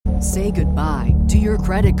Say goodbye to your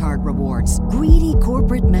credit card rewards. Greedy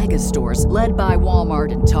corporate mega stores, led by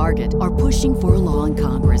Walmart and Target, are pushing for a law in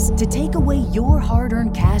Congress to take away your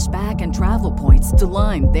hard-earned cash back and travel points to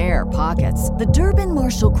line their pockets. The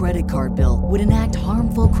Durbin-Marshall credit card bill would enact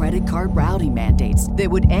harmful credit card routing mandates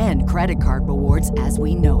that would end credit card rewards as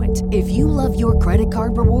we know it. If you love your credit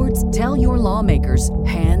card rewards, tell your lawmakers,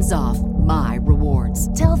 hands off my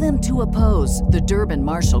rewards. Tell them to oppose the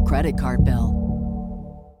Durbin-Marshall credit card bill.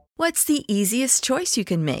 What's the easiest choice you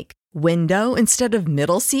can make? Window instead of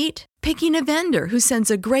middle seat? Picking a vendor who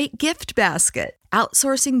sends a great gift basket?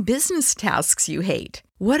 Outsourcing business tasks you hate?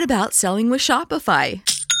 What about selling with Shopify?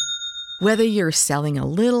 Whether you're selling a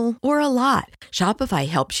little or a lot, Shopify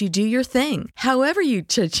helps you do your thing, however you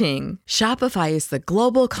cha-ching. Shopify is the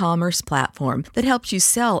global commerce platform that helps you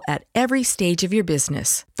sell at every stage of your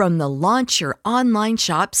business. From the launch your online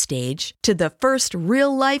shop stage to the first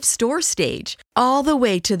real-life store stage, all the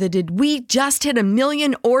way to the did we just hit 1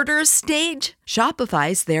 million orders stage.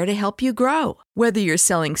 Shopify's there to help you grow. Whether you're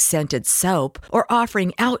selling scented soap or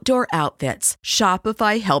offering outdoor outfits,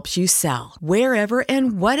 Shopify helps you sell. Wherever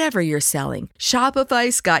and whatever you're selling,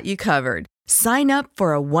 Shopify's got you covered. Sign up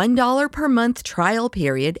for a $1 per month trial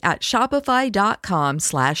period at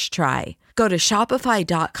shopify.com/try. Go to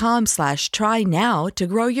shopify.com/try now to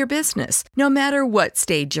grow your business, no matter what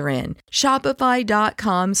stage you're in.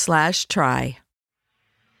 Shopify.com/try.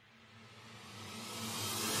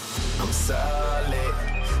 I'm solid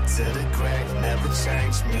to the crack, never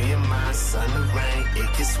change. Me and my son, the rain,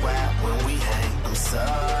 it gets wet when we hang. I'm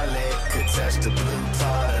solid, could touch the blue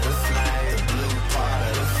part of the flame, the blue part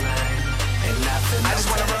of the flame. Ain't nothing. I just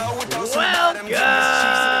wanna roll with those. Welcome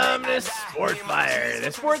to Sports Fire,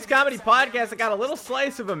 the sports comedy podcast that got a little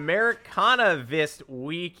slice of Americana this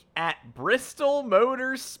week at Bristol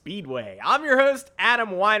Motor Speedway. I'm your host, Adam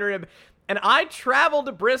Weinrib. And I traveled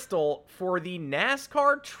to Bristol for the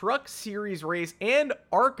NASCAR Truck Series race and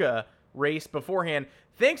ARCA race beforehand,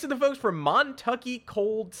 thanks to the folks from Montucky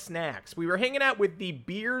Cold Snacks. We were hanging out with the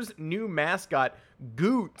beer's new mascot,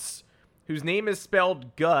 Goots, whose name is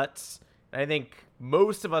spelled Guts. I think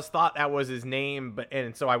most of us thought that was his name,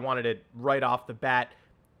 and so I wanted it right off the bat.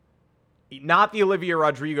 Not the Olivia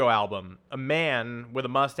Rodrigo album. A man with a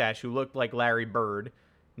mustache who looked like Larry Bird,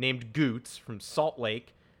 named Goots from Salt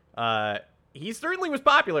Lake. He certainly was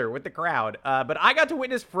popular with the crowd, but I got to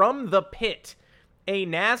witness from the pit a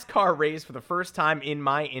NASCAR race for the first time in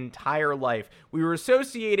my entire life. We were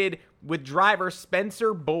associated with driver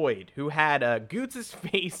Spencer Boyd, who had Goots'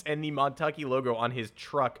 face and the Montucky logo on his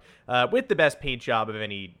truck, with the best paint job of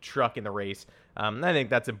any truck in the race. I think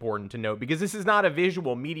that's important to note because this is not a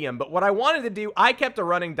visual medium, but what I wanted to do, I kept a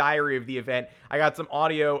running diary of the event. I got some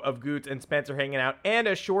audio of Goots and Spencer hanging out and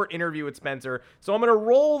a short interview with Spencer. So I'm going to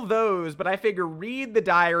roll those, but I figure read the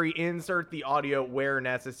diary, insert the audio where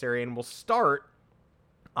necessary, and we'll start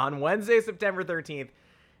on Wednesday, September 13th.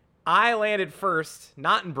 I landed first,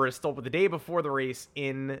 not in Bristol, but the day before the race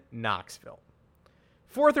in Knoxville.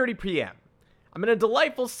 4:30 p.m. I'm in a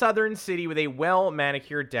delightful southern city with a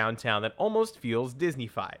well-manicured downtown that almost feels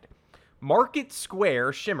Disney-fied. Market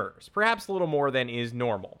Square shimmers, perhaps a little more than is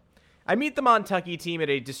normal. I meet the Montucky team at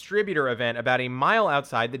a distributor event about a mile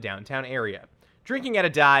outside the downtown area. Drinking at a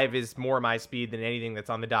dive is more my speed than anything that's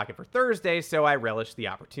on the docket for Thursday, so I relish the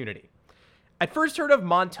opportunity. I'd first heard of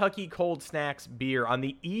Montucky Cold Snacks beer on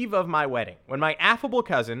the eve of my wedding, when my affable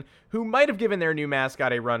cousin, who might have given their new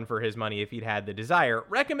mascot a run for his money if he'd had the desire,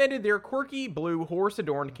 recommended their quirky blue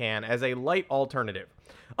horse-adorned can as a light alternative.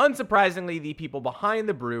 Unsurprisingly, the people behind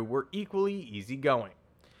the brew were equally easygoing.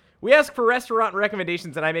 We ask for restaurant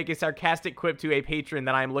recommendations and I make a sarcastic quip to a patron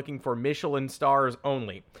that I am looking for Michelin stars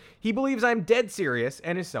only. He believes I'm dead serious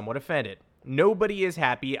and is somewhat offended. Nobody is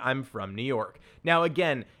happy I'm from New York. Now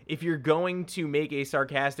again, if you're going to make a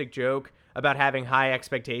sarcastic joke about having high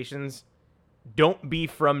expectations, don't be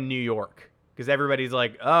from New York. Because everybody's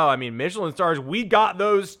like, oh, I mean, Michelin stars, we got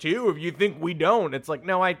those too if you think we don't. It's like,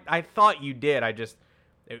 no, I thought you did. I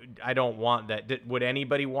don't want that. Would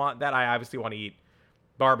anybody want that? I obviously want to eat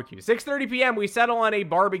barbecue. 6:30 p.m., we settle on a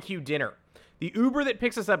barbecue dinner. The Uber that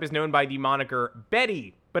picks us up is known by the moniker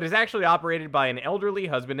Betty, but is actually operated by an elderly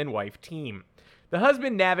husband and wife team. The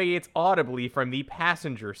husband navigates audibly from the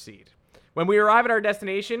passenger seat. When we arrive at our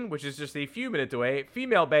destination, which is just a few minutes away,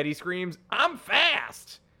 female Betty screams, "I'm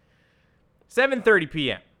fast!" 7:30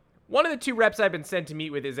 p.m. One of the two reps I've been sent to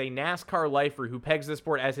meet with is a NASCAR lifer who pegs the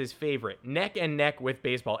sport as his favorite, neck and neck with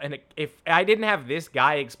baseball. And if I didn't have this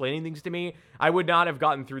guy explaining things to me, I would not have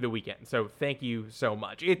gotten through the weekend. So thank you so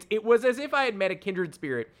much. It was as if I had met a kindred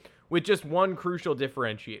spirit with just one crucial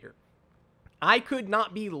differentiator. I could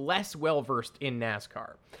not be less well-versed in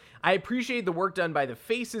NASCAR. I appreciate the work done by the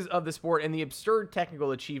faces of the sport and the absurd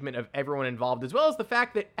technical achievement of everyone involved, as well as the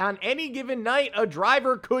fact that on any given night, a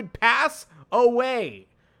driver could pass away.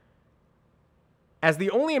 As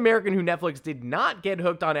the only American who Netflix did not get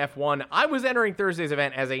hooked on F1, I was entering Thursday's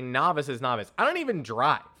event as a novice's novice. I don't even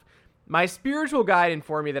drive. My spiritual guide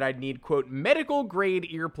informed me that I'd need, quote, medical-grade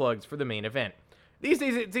earplugs for the main event. These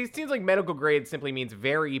days, it seems like medical grade simply means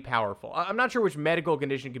very powerful. I'm not sure which medical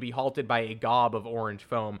condition could be halted by a gob of orange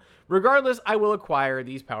foam. Regardless, I will acquire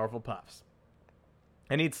these powerful puffs.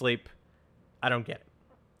 I need sleep. I don't get it.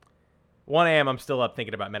 1 a.m., I'm still up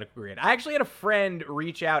thinking about medical grade. I actually had a friend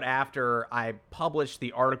reach out after I published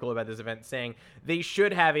the article about this event saying they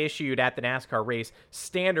should have issued at the NASCAR race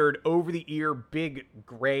standard over-the-ear big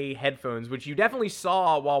gray headphones, which you definitely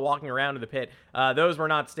saw while walking around in the pit. Those were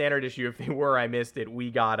not standard issue. If they were, I missed it. We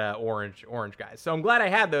got orange guys. So I'm glad I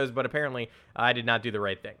had those, but apparently I did not do the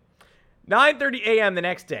right thing. 9:30 a.m. the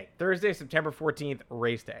next day, Thursday, September 14th,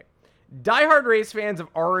 race day. Diehard race fans have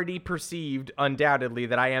already perceived, undoubtedly,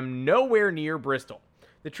 that I am nowhere near Bristol.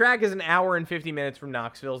 The track is an hour and 50 minutes from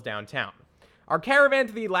Knoxville's downtown. Our caravan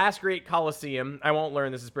to the last great Coliseum, I won't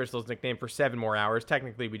learn this is Bristol's nickname for 7 more hours,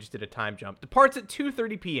 technically we just did a time jump, departs at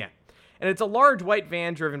 2:30 p.m. And it's a large white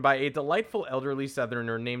van driven by a delightful elderly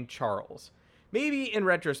southerner named Charles. Maybe, in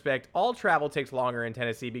retrospect, all travel takes longer in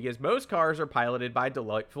Tennessee because most cars are piloted by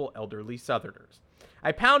delightful elderly southerners.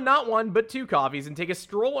 I pound not one, but 2 coffees and take a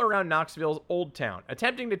stroll around Knoxville's Old Town,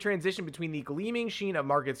 attempting to transition between the gleaming sheen of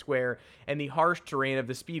Market Square and the harsh terrain of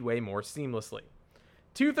the Speedway more seamlessly.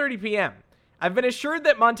 2:30 p.m. I've been assured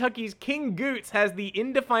that Montucky's King Goots has the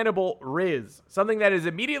indefinable Riz, something that is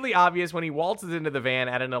immediately obvious when he waltzes into the van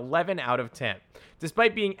at an 11 out of 10,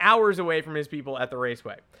 despite being hours away from his people at the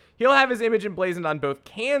raceway. He'll have his image emblazoned on both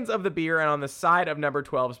cans of the beer and on the side of number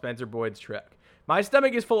 12 Spencer Boyd's truck. My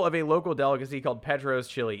stomach is full of a local delicacy called Petro's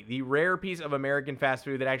Chili, the rare piece of American fast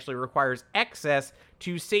food that actually requires excess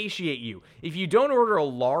to satiate you. If you don't order a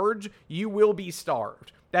large, you will be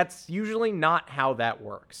starved. That's usually not how that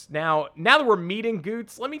works. Now that we're meeting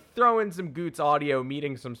Goots, let me throw in some Goots audio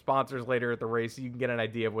meeting some sponsors later at the race so you can get an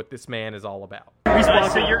idea of what this man is all about.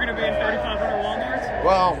 So you're going to be in 3,500 Walmarts?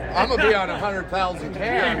 Well, I'm going to be on 100,000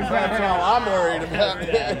 cans. That's all I'm worried about.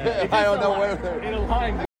 I don't know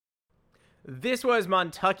whether... This was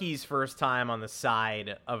Montucky's first time on the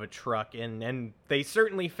side of a truck, and they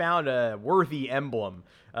certainly found a worthy emblem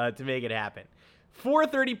to make it happen.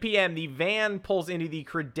 4:30 p.m., the van pulls into the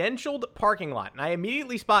credentialed parking lot, and I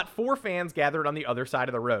immediately spot 4 fans gathered on the other side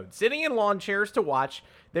of the road, sitting in lawn chairs to watch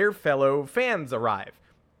their fellow fans arrive.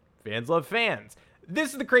 Fans love fans.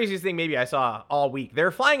 This is the craziest thing maybe I saw all week.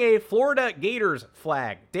 They're flying a Florida Gators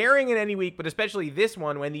flag, daring in any week, but especially this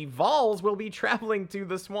one when the Vols will be traveling to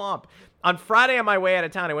the swamp. On Friday on my way out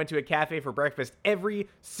of town, I went to a cafe for breakfast. Every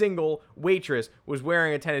single waitress was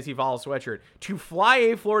wearing a Tennessee Vols sweatshirt. To fly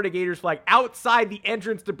a Florida Gators flag outside the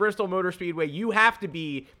entrance to Bristol Motor Speedway, you have to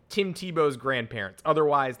be Tim Tebow's grandparents.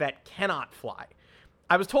 Otherwise, that cannot fly.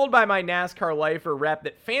 I was told by my NASCAR lifer rep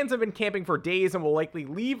that fans have been camping for days and will likely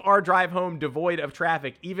leave our drive home devoid of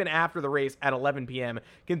traffic even after the race at 11 p.m.,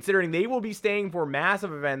 considering they will be staying for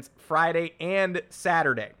massive events Friday and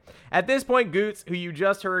Saturday. At this point, Goots, who you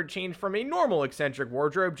just heard, changed from a normal eccentric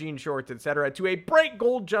wardrobe, jean shorts, etc., to a bright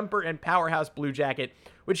gold jumper and powerhouse blue jacket,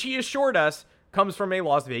 which he assured us comes from a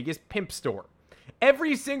Las Vegas pimp store.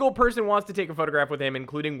 Every single person wants to take a photograph with him,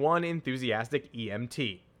 including one enthusiastic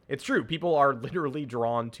EMT. It's true, people are literally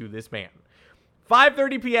drawn to this man.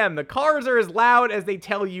 5:30 p.m., the cars are as loud as they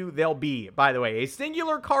tell you they'll be. By the way, a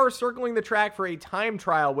singular car circling the track for a time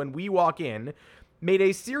trial when we walk in made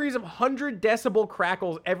a series of 100 decibel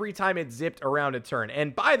crackles every time it zipped around a turn.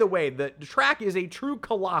 And by the way, the track is a true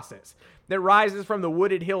colossus that rises from the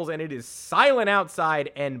wooded hills, and it is silent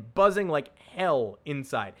outside and buzzing like hell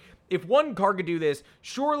inside. If one car could do this,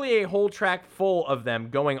 surely a whole track full of them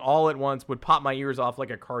going all at once would pop my ears off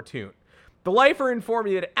like a cartoon. The lifer informed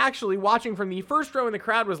me that actually watching from the first row in the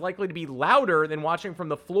crowd was likely to be louder than watching from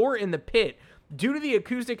the floor in the pit due to the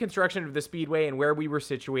acoustic construction of the speedway and where we were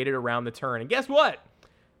situated around the turn. And guess what?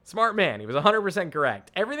 Smart man. He was 100% correct.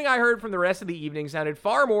 Everything I heard from the rest of the evening sounded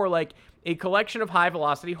far more like a collection of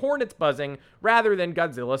high-velocity hornets buzzing rather than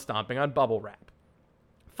Godzilla stomping on bubble wrap.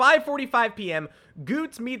 5:45 p.m.,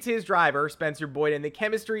 Goots meets his driver, Spencer Boyd, and the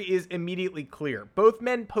chemistry is immediately clear. Both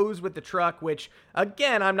men pose with the truck, which,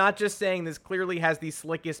 again, I'm not just saying this, clearly has the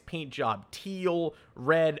slickest paint job. Teal,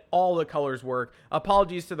 red, all the colors work.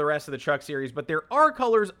 Apologies to the rest of the truck series, but there are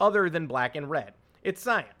colors other than black and red. It's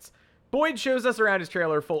science. Boyd shows us around his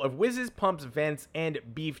trailer full of whizzes, pumps, vents, and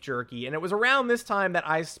beef jerky, and it was around this time that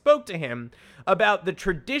I spoke to him about the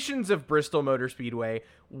traditions of Bristol Motor Speedway,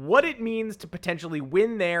 what it means to potentially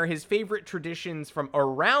win there, his favorite traditions from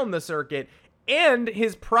around the circuit, and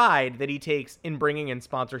his pride that he takes in bringing in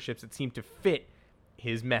sponsorships that seem to fit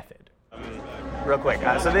his method. Real quick,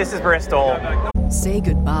 so this is Bristol. Say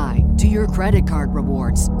goodbye to your credit card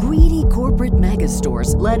rewards. Greedy corporate mega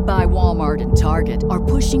stores, led by Walmart and Target, are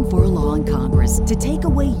pushing for a law in Congress to take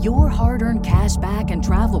away your hard-earned cash back and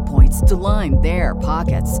travel points to line their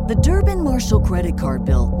pockets. The Durbin-Marshall credit card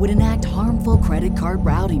bill would enact harmful credit card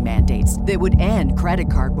routing mandates that would end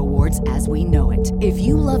credit card rewards as we know it. If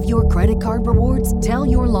you love your credit card rewards, tell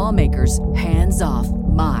your lawmakers, hands off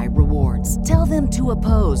my rewards. Tell them to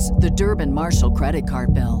oppose the Durbin-Marshall credit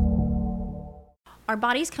card bill. Our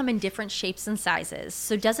bodies come in different shapes and sizes,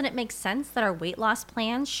 so doesn't it make sense that our weight loss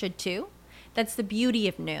plans should too? That's the beauty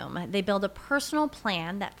of Noom. They build a personal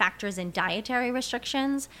plan that factors in dietary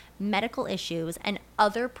restrictions, medical issues, and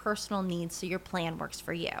other personal needs so your plan works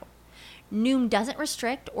for you. Noom doesn't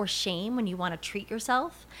restrict or shame when you want to treat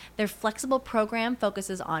yourself. Their flexible program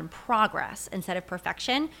focuses on progress instead of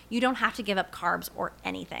perfection. You don't have to give up carbs or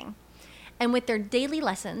anything. And with their daily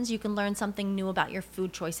lessons, you can learn something new about your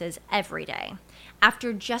food choices every day.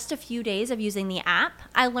 After just a few days of using the app,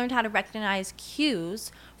 I learned how to recognize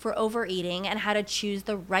cues for overeating and how to choose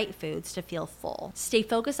the right foods to feel full. Stay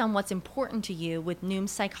focused on what's important to you with Noom's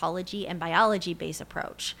psychology and biology-based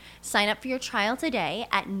approach. Sign up for your trial today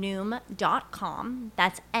at Noom.com.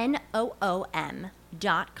 That's Noom.com.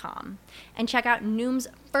 And check out Noom's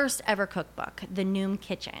first ever cookbook, The Noom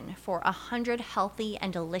Kitchen, for 100 healthy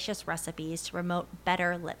and delicious recipes to promote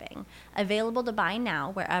better living. Available to buy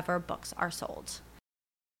now wherever books are sold.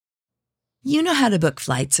 You know how to book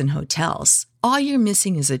flights and hotels. All you're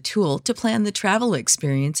missing is a tool to plan the travel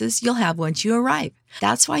experiences you'll have once you arrive.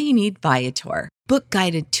 That's why you need Viator. Book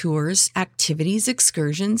guided tours, activities,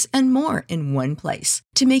 excursions, and more in one place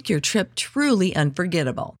to make your trip truly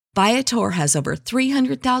unforgettable. Viator has over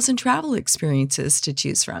 300,000 travel experiences to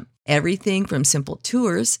choose from. Everything from simple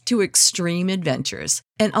tours to extreme adventures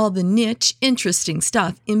and all the niche, interesting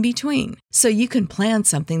stuff in between. So you can plan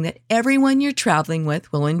something that everyone you're traveling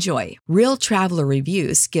with will enjoy. Real traveler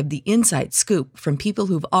reviews give the inside scoop from people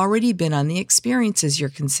who've already been on the experiences you're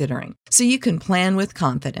considering. So you can plan with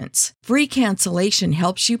confidence. Free cancellation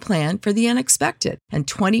helps you plan for the unexpected. And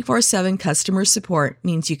 24/7 customer support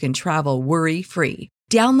means you can travel worry-free.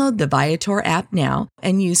 Download the Viator app now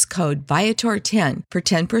and use code Viator10 for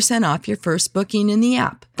 10% off your first booking in the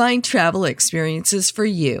app. Find travel experiences for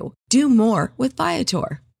you. Do more with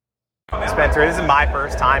Viator. Spencer, this is my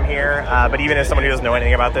first time here, but even as someone who doesn't know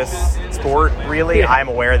anything about this sport, really, I'm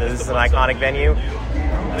aware that this is an iconic venue.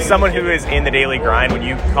 Someone who is in the daily grind, when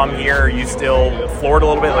you come here, are you still floored a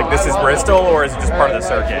little bit, like this is Bristol, or is it just part of the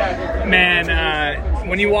circuit? Man,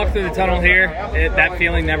 when you walk through the tunnel here, that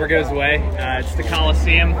feeling never goes away. It's the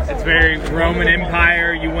Coliseum. It's very Roman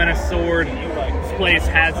Empire. You win a sword. This place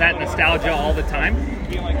has that nostalgia all the time.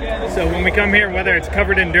 So when we come here, whether it's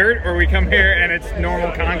covered in dirt or we come here and it's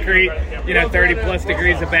normal concrete, 30 plus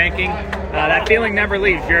degrees of banking, that feeling never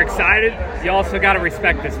leaves. You're excited. You also got to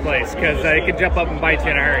respect this place because it can jump up and bite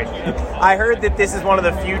you in a hurry. I heard that this is one of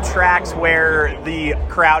the few tracks where the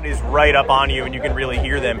crowd is right up on you and you can really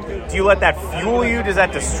hear them. Do you let that fuel you? Does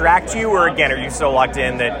that distract you? Or again, are you so locked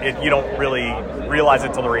in that you don't really realize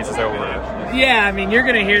it till the race is over? Yeah, I mean, you're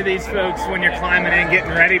going to hear these folks when you're climbing in,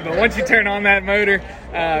 getting ready, but once you turn on that motor,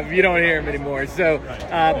 you don't hear them anymore. So,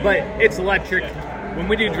 but it's electric. When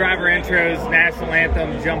we do driver intros, national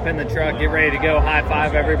anthem, jump in the truck, get ready to go, high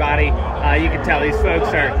five everybody. You can tell these folks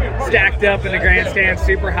are stacked up in the grandstand,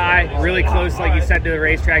 super high, really close, like you said, to the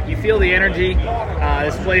racetrack. You feel the energy.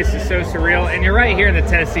 This place is so surreal, and you're right here in the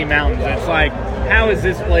Tennessee mountains. It's like, how is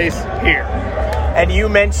this place here? And you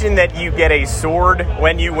mentioned that you get a sword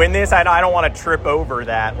when you win this. I don't want to trip over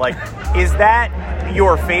that. Like, is that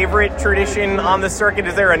your favorite tradition on the circuit?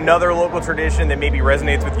 Is there another local tradition that maybe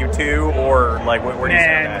resonates with you too? Or, like, where do you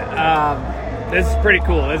stand at? This is pretty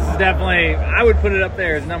cool. This is definitely, I would put it up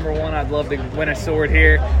there as number one. I'd love to win a sword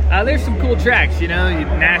here. There's some cool tracks,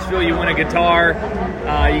 Nashville, you win a guitar.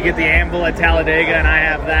 You get the anvil at Talladega, and I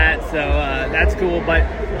have that, so that's cool. But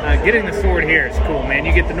getting the sword here is cool, man.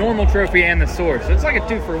 You get the normal trophy and the sword, so it's like a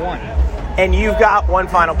 2-for-1. And you've got one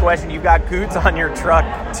final question. You've got Goots on your truck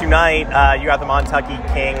tonight. You got the Montucky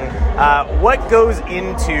King. What goes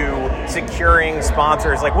into securing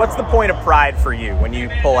sponsors? Like, what's the point of pride for you when you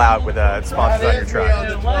pull out with sponsors on your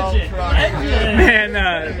truck?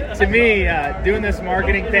 Man, to me, doing this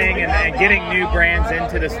marketing thing and getting new brands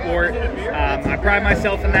into the sport, I pride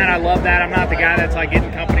myself in that. I love that. I'm not the guy that's like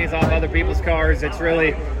getting companies off other people's cars. It's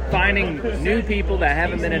really finding new people that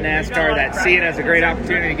haven't been in NASCAR that see it as a great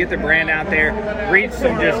opportunity to get their brand out there, reach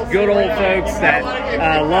some just good old folks that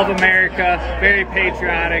love America, very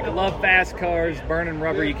patriotic, love fast cars, burning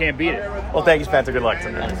rubber. You can't beat it. Well, thank you, Spencer. Good luck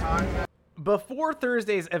tonight. Before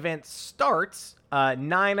Thursday's event starts,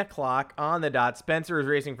 9 o'clock on the dot, Spencer is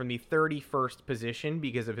racing from the 31st position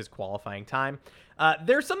because of his qualifying time.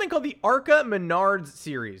 There's something called the ARCA Menards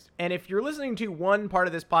Series, and if you're listening to one part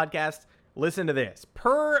of this podcast, listen to this.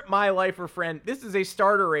 Per my lifer friend, this is a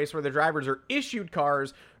starter race where the drivers are issued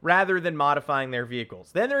cars rather than modifying their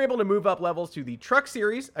vehicles. Then they're able to move up levels to the Truck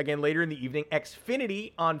Series, again later in the evening,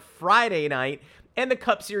 Xfinity on Friday night, and the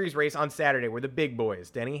Cup Series race on Saturday, where the big boys,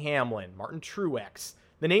 Denny Hamlin, Martin Truex,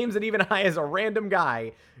 the names that even I as a random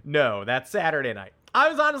guy know, that's Saturday night. I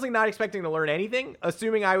was honestly not expecting to learn anything,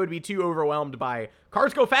 assuming I would be too overwhelmed by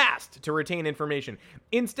cars go fast to retain information.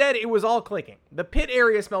 Instead, it was all clicking. The pit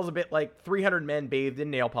area smells a bit like 300 men bathed in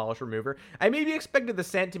nail polish remover. I maybe expected the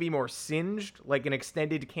scent to be more singed, like an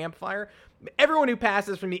extended campfire. Everyone who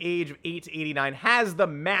passes from the age of 8 to 89 has the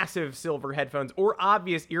massive silver headphones or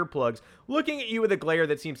obvious earplugs looking at you with a glare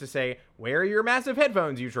that seems to say, "Where are your massive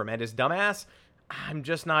headphones, you tremendous dumbass?" I'm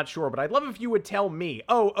just not sure, but I'd love if you would tell me.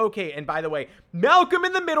 Oh, okay, and by the way, Malcolm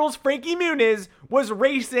in the Middle's Frankie Muniz was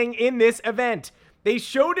racing in this event. They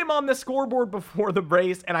showed him on the scoreboard before the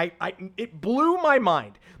race, and it blew my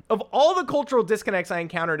mind. Of all the cultural disconnects I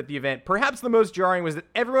encountered at the event, perhaps the most jarring was that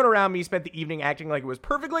everyone around me spent the evening acting like it was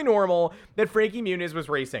perfectly normal that Frankie Muniz was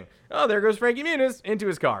racing. Oh, there goes Frankie Muniz into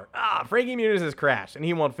his car. Frankie Muniz has crashed, and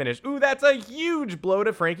he won't finish. Ooh, that's a huge blow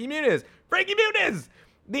to Frankie Muniz. Frankie Muniz!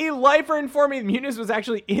 The lifer informed me Muniz was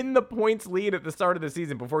actually in the points lead at the start of the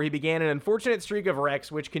season before he began an unfortunate streak of wrecks,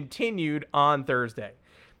 which continued on Thursday.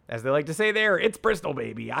 As they like to say there, it's Bristol,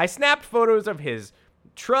 baby. I snapped photos of his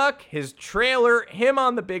truck, his trailer, him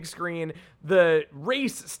on the big screen, the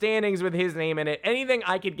race standings with his name in it, anything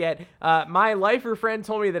I could get. My lifer friend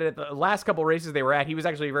told me that at the last couple races they were at, he was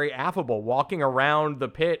actually very affable, walking around the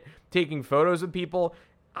pit, taking photos of people.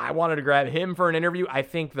 I wanted to grab him for an interview. I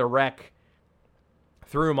think the wreck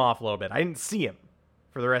threw him off a little bit. I didn't see him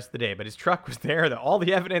for the rest of the day, but his truck was there. All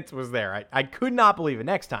the evidence was there. I could not believe it.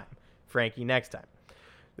 Next time, Frankie, next time.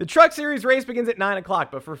 The Truck Series race begins at 9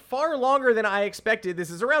 o'clock, but for far longer than I expected. This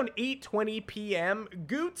is around 8:20 p.m.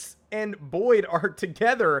 Goots and Boyd are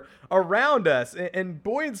together around us, and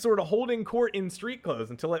Boyd's sort of holding court in street clothes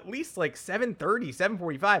until at least like 7:30,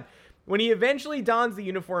 7:45. When he eventually dons the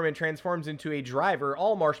uniform and transforms into a driver,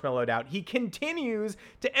 all marshmallowed out, he continues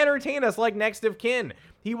to entertain us like next of kin.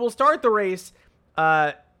 He will start the race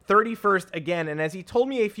 31st again, and as he told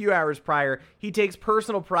me a few hours prior, he takes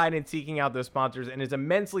personal pride in seeking out those sponsors and is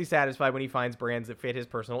immensely satisfied when he finds brands that fit his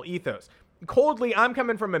personal ethos. Coldly, I'm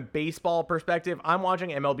coming from a baseball perspective. I'm watching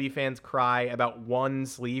MLB fans cry about one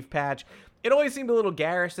sleeve patch. It always seemed a little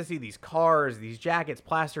garish to see these cars, these jackets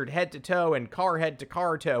plastered head to toe and car head to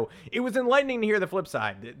car toe. It was enlightening to hear the flip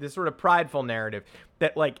side, this sort of prideful narrative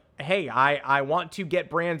that like, hey, I want to get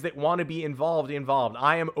brands that want to be involved.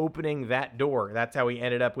 I am opening that door. That's how he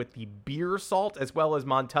ended up with the beer salt as well as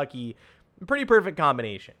Montucky. Pretty perfect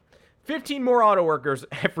combination. 15 more auto workers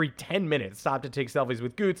every 10 minutes stop to take selfies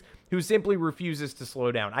with Goots, who simply refuses to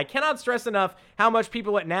slow down. I cannot stress enough how much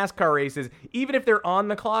people at NASCAR races, even if they're on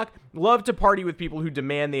the clock, love to party with people who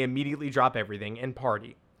demand they immediately drop everything and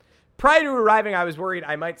party. Prior to arriving, I was worried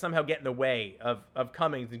I might somehow get in the way of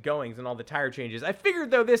comings and goings and all the tire changes. I figured,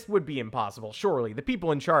 though, this would be impossible. Surely, the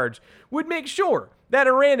people in charge would make sure that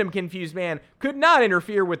a random confused man could not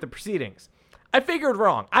interfere with the proceedings. I figured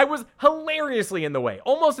wrong. I was hilariously in the way,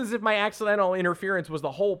 almost as if my accidental interference was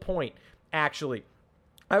the whole point, actually.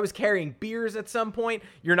 I was carrying beers at some point.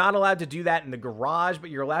 You're not allowed to do that in the garage, but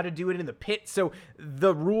you're allowed to do it in the pit. So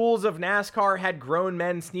the rules of NASCAR had grown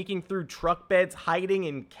men sneaking through truck beds, hiding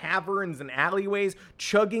in caverns and alleyways,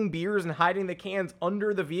 chugging beers and hiding the cans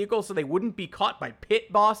under the vehicle so they wouldn't be caught by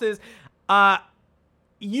pit bosses.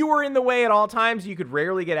 You were in the way at all times. You could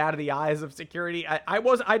rarely get out of the eyes of security.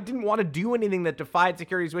 I didn't want to do anything that defied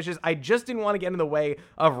security's wishes. I just didn't want to get in the way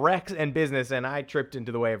of wrecks and business, and I tripped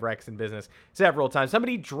into the way of wrecks and business several times.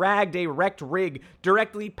 Somebody dragged a wrecked rig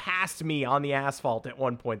directly past me on the asphalt at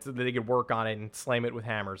one point so that they could work on it and slam it with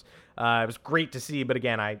hammers. It was great to see, but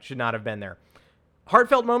again, I should not have been there.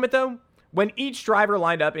 Heartfelt moment, though, When each driver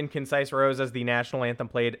lined up in concise rows as the national anthem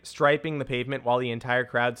played, striping the pavement while the entire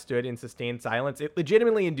crowd stood in sustained silence, it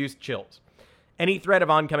legitimately induced chills. Any threat of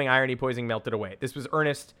oncoming irony poisoning melted away. This was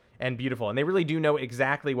earnest and beautiful, and they really do know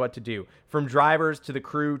exactly what to do. From drivers to the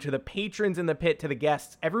crew to the patrons in the pit to the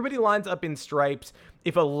guests, everybody lines up in stripes.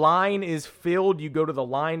 If a line is filled, you go to the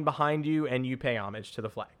line behind you and you pay homage to the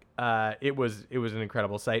flag. It was an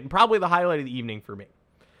incredible sight and probably the highlight of the evening for me.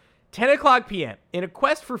 10 o'clock p.m. In a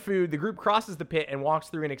quest for food, the group crosses the pit and walks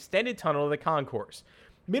through an extended tunnel to the concourse.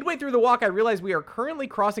 Midway through the walk, I realize we are currently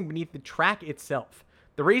crossing beneath the track itself.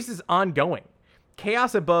 The race is ongoing.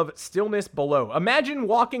 Chaos above, stillness below. Imagine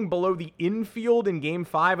walking below the infield in Game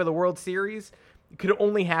 5 of the World Series. It could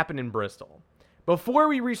only happen in Bristol. Before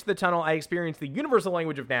we reached the tunnel, I experienced the universal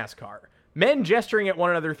language of NASCAR. Men gesturing at one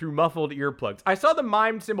another through muffled earplugs. I saw the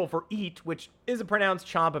mimed symbol for eat, which is a pronounced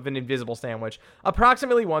chomp of an invisible sandwich,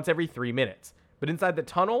 approximately once every 3 minutes. But inside the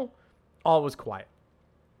tunnel, all was quiet.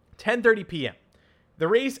 10:30 p.m. The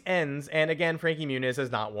race ends, and again, Frankie Muniz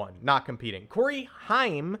has not won, not competing. Corey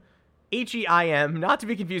Haim, H-E-I-M, not to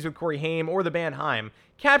be confused with Corey Haim or the band Haim,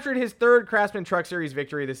 captured his third Craftsman Truck Series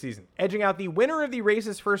victory this season, edging out the winner of the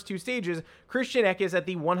race's first two stages, Christian Eckes, at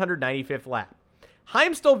the 195th lap.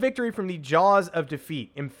 Haim stole victory from the jaws of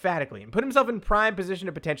defeat, emphatically, and put himself in prime position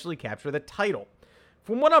to potentially capture the title.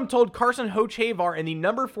 From what I'm told, Carson Hocevar in the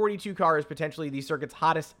number 42 car is potentially the circuit's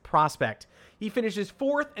hottest prospect. He finishes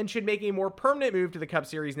fourth and should make a more permanent move to the Cup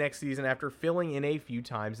Series next season after filling in a few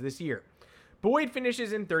times this year. Boyd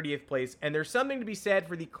finishes in 30th place, and there's something to be said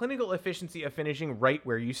for the clinical efficiency of finishing right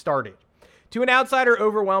where you started. To an outsider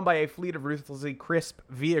overwhelmed by a fleet of ruthlessly crisp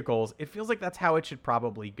vehicles, it feels like that's how it should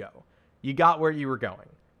probably go. You got where you were going.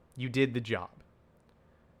 You did the job.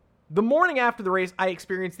 The morning after the race, I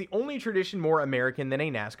experienced the only tradition more American than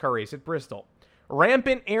a NASCAR race at Bristol.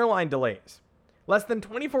 Rampant airline delays. Less than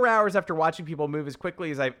 24 hours after watching people move as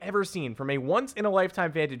quickly as I've ever seen from a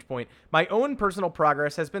once-in-a-lifetime vantage point, my own personal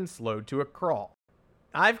progress has been slowed to a crawl.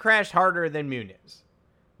 I've crashed harder than Muniz.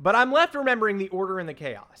 But I'm left remembering the order and the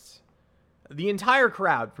chaos. The entire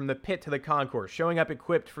crowd, from the pit to the concourse, showing up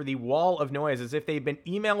equipped for the wall of noise as if they'd been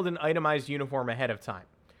emailed an itemized uniform ahead of time.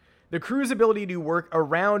 The crew's ability to work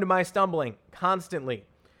around my stumbling, constantly.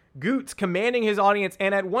 Goots commanding his audience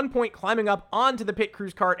and at one point climbing up onto the pit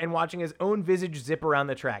crew's cart and watching his own visage zip around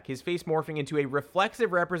the track, his face morphing into a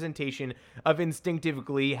reflexive representation of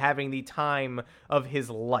instinctively having the time of his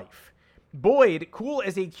life. Boyd, cool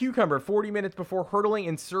as a cucumber 40 minutes before hurtling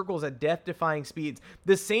in circles at death-defying speeds,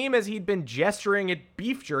 the same as he'd been gesturing at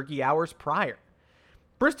beef jerky hours prior.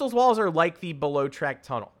 Bristol's walls are like the below-track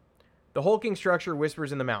tunnel. The hulking structure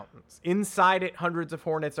whispers in the mountains. Inside it, hundreds of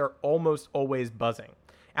hornets are almost always buzzing.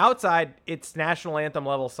 Outside, it's national anthem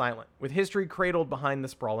level silent, with history cradled behind the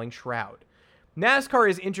sprawling shroud. NASCAR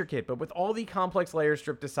is intricate, but with all the complex layers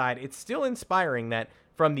stripped aside, it's still inspiring that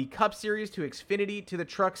from the Cup Series to Xfinity to the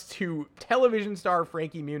trucks to television star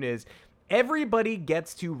Frankie Muniz, everybody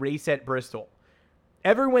gets to race at Bristol.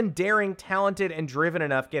 Everyone daring, talented, and driven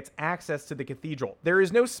enough gets access to the cathedral. There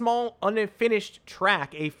is no small, unfinished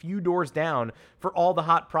track a few doors down for all the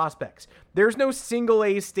hot prospects. There's no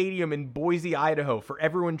single-A stadium in Boise, Idaho for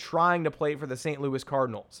everyone trying to play for the St. Louis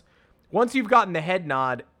Cardinals. Once you've gotten the head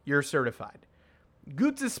nod, you're certified.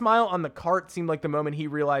 Goots' smile on the cart seemed like the moment he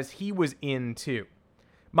realized he was in, too.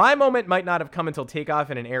 My moment might not have come until takeoff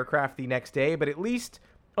in an aircraft the next day, but at least,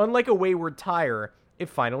 unlike a wayward tire, it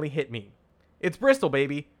finally hit me. It's Bristol,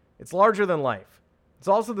 baby. It's larger than life. It's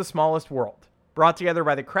also the smallest world, brought together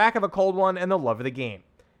by the crack of a cold one and the love of the game.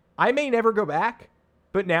 I may never go back,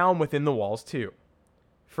 but now I'm within the walls too.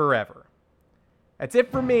 Forever. That's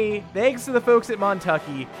it for me. Thanks to the folks at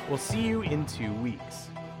Montucky. We'll see you in 2 weeks.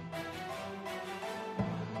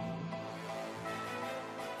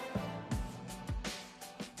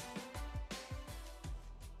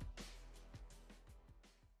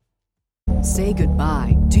 Say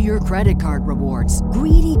goodbye to your credit card rewards.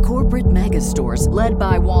 Greedy corporate mega stores, led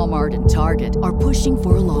by Walmart and Target, are pushing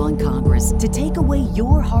for a law in Congress to take away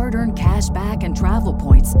your hard-earned cash back and travel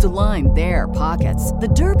points to line their pockets. The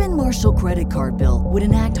Durbin-Marshall credit card bill would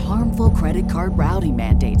enact harmful credit card routing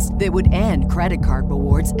mandates that would end credit card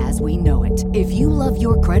rewards as we know it. If you love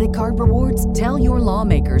your credit card rewards, tell your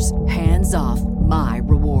lawmakers, hands off my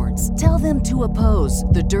rewards. Tell them to oppose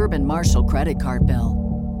the Durbin-Marshall credit card bill.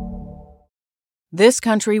 This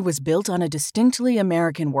country was built on a distinctly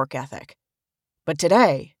American work ethic. But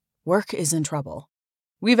today, work is in trouble.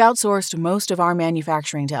 We've outsourced most of our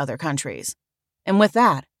manufacturing to other countries. And with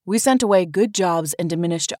that, we sent away good jobs and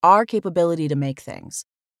diminished our capability to make things.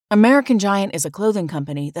 American Giant is a clothing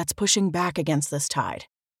company that's pushing back against this tide.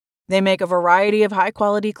 They make a variety of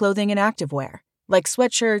high-quality clothing and activewear, like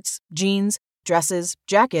sweatshirts, jeans, dresses,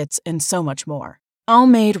 jackets, and so much more. All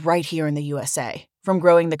made right here in the USA, from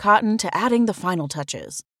growing the cotton to adding the final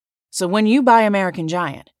touches. So when you buy American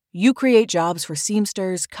Giant, you create jobs for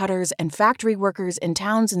seamsters, cutters, and factory workers in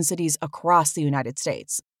towns and cities across the United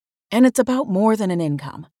States. And it's about more than an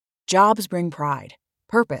income. Jobs bring pride,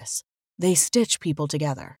 purpose. They stitch people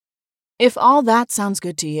together. If all that sounds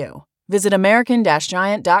good to you, visit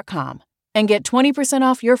American-Giant.com and get 20%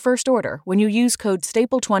 off your first order when you use code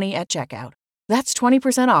STAPLE20 at checkout. That's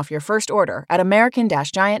 20% off your first order at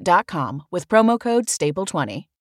American-Giant.com with promo code STAPLE20.